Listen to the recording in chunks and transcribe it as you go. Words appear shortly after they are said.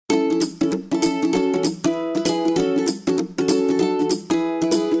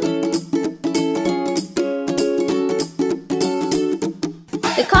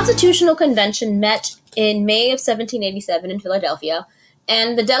Constitutional Convention met in May of 1787 in Philadelphia,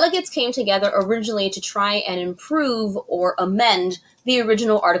 and the delegates came together originally to try and improve or amend the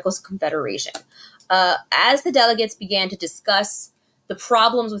original Articles of Confederation. As the delegates began to discuss the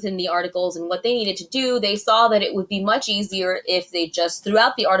problems within the Articles and what they needed to do, they saw that it would be much easier if they just threw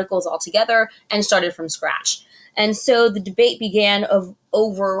out the Articles altogether and started from scratch. And so the debate began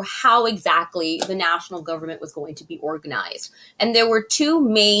over how exactly the national government was going to be organized. And there were two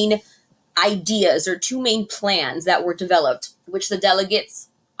main ideas or two main plans that were developed, which the delegates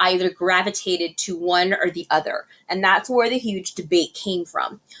either gravitated to one or the other. And that's where the huge debate came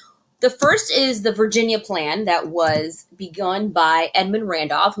from. The first is the Virginia plan that was begun by Edmund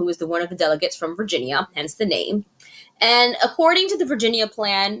Randolph, who was one of the delegates from Virginia, hence the name. And according to the Virginia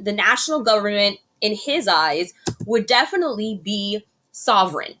plan, the national government, in his eyes, would definitely be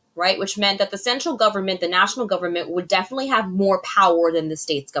sovereign, right? Which meant that the central government, the national government, would definitely have more power than the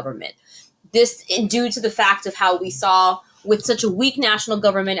state's government. This due to the fact of how we saw with such a weak national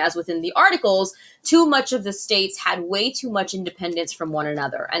government as within the Articles, too much of the states had way too much independence from one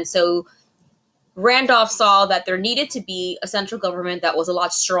another. And so Randolph saw that there needed to be a central government that was a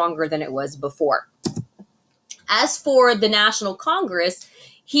lot stronger than it was before. As for the National Congress,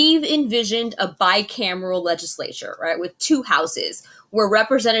 he envisioned a bicameral legislature, right, with two houses, where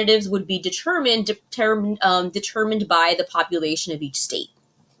representatives would be determined by the population of each state.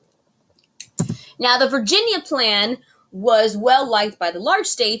 Now, the Virginia plan was well liked by the large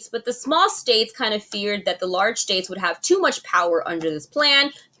states, but the small states kind of feared that the large states would have too much power under this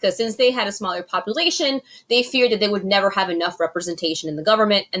plan, because since they had a smaller population, they feared that they would never have enough representation in the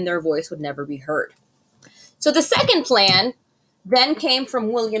government and their voice would never be heard. So the second plan then came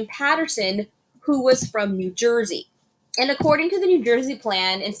from William Patterson, who was from New Jersey. And according to the New Jersey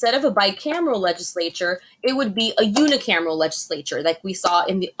plan, instead of a bicameral legislature, it would be a unicameral legislature, like we saw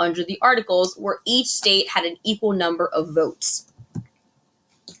under the Articles, where each state had an equal number of votes.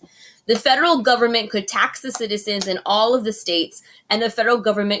 The federal government could tax the citizens in all of the states, and the federal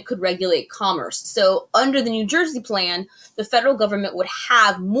government could regulate commerce. So under the New Jersey plan, the federal government would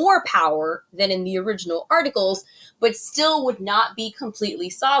have more power than in the original Articles, but still would not be completely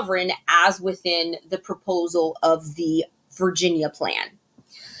sovereign as within the proposal of the Virginia plan.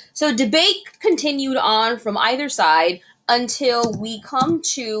 So debate continued on from either side until we come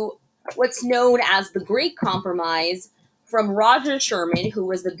to what's known as the Great Compromise from Roger Sherman, who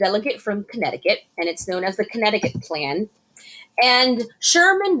was the delegate from Connecticut, and it's known as the Connecticut Plan. And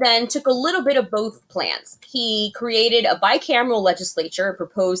Sherman then took a little bit of both plans. He created a bicameral legislature and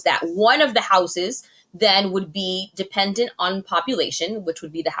proposed that one of the houses then would be dependent on population, which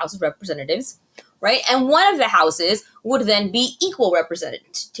would be the House of Representatives, right? And one of the houses would then be equal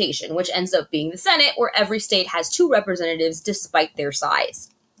representation, which ends up being the Senate, where every state has two representatives despite their size.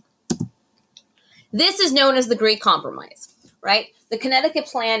 This is known as the Great Compromise, right? The Connecticut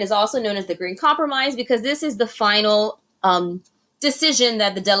Plan is also known as the Great Compromise because this is the final decision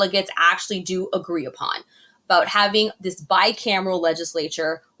that the delegates actually do agree upon about having this bicameral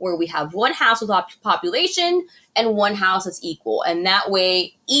legislature where we have one house with population and one house that's equal. And that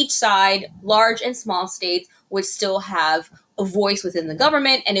way, each side, large and small states, would still have a voice within the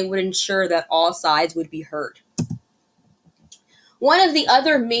government, and it would ensure that all sides would be heard. One of the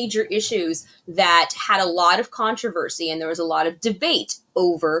other major issues that had a lot of controversy and there was a lot of debate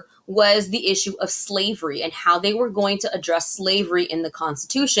over was the issue of slavery and how they were going to address slavery in the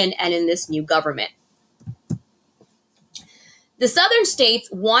Constitution and in this new government. The southern states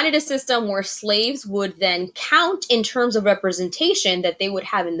wanted a system where slaves would then count in terms of representation that they would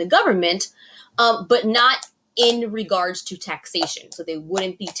have in the government, but not in regards to taxation. So they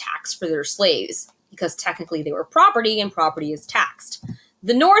wouldn't be taxed for their slaves, because technically they were property and property is taxed.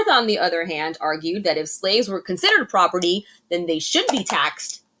 The North, on the other hand, argued that if slaves were considered property, then they should be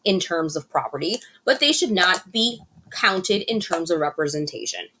taxed in terms of property, but they should not be counted in terms of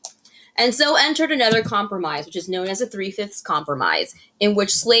representation. And so entered another compromise, which is known as a 3/5 compromise, in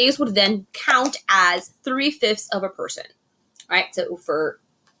which slaves would then count as 3/5 of a person, right? So for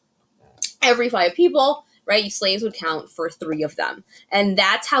every 5 people, right, slaves would count for 3 of them. And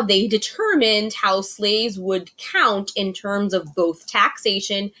that's how they determined how slaves would count in terms of both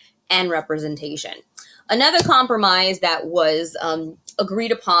taxation and representation. Another compromise that was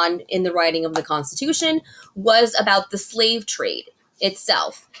agreed upon in the writing of the Constitution was about the slave trade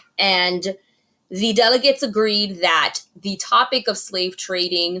itself. And the delegates agreed that the topic of slave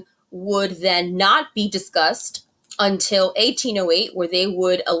trading would then not be discussed until 1808, where they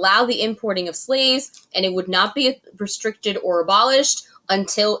would allow the importing of slaves, and it would not be restricted or abolished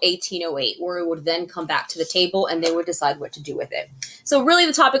until 1808, where it would then come back to the table and they would decide what to do with it. So really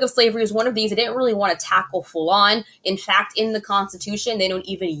the topic of slavery is one of these they didn't really want to tackle full on. In fact, in the Constitution, they don't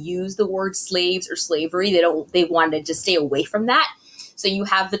even use the word slaves or slavery. They wanted to just stay away from that. So you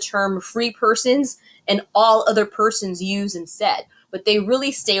have the term free persons and all other persons used instead. But they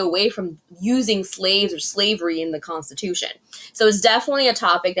really stay away from using slaves or slavery in the Constitution. So it's definitely a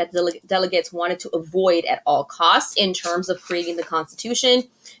topic that delegates wanted to avoid at all costs in terms of creating the Constitution,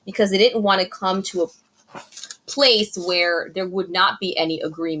 because they didn't want to come to a place where there would not be any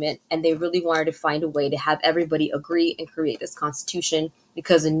agreement, and they really wanted to find a way to have everybody agree and create this Constitution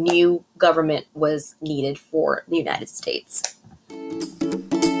because a new government was needed for the United States.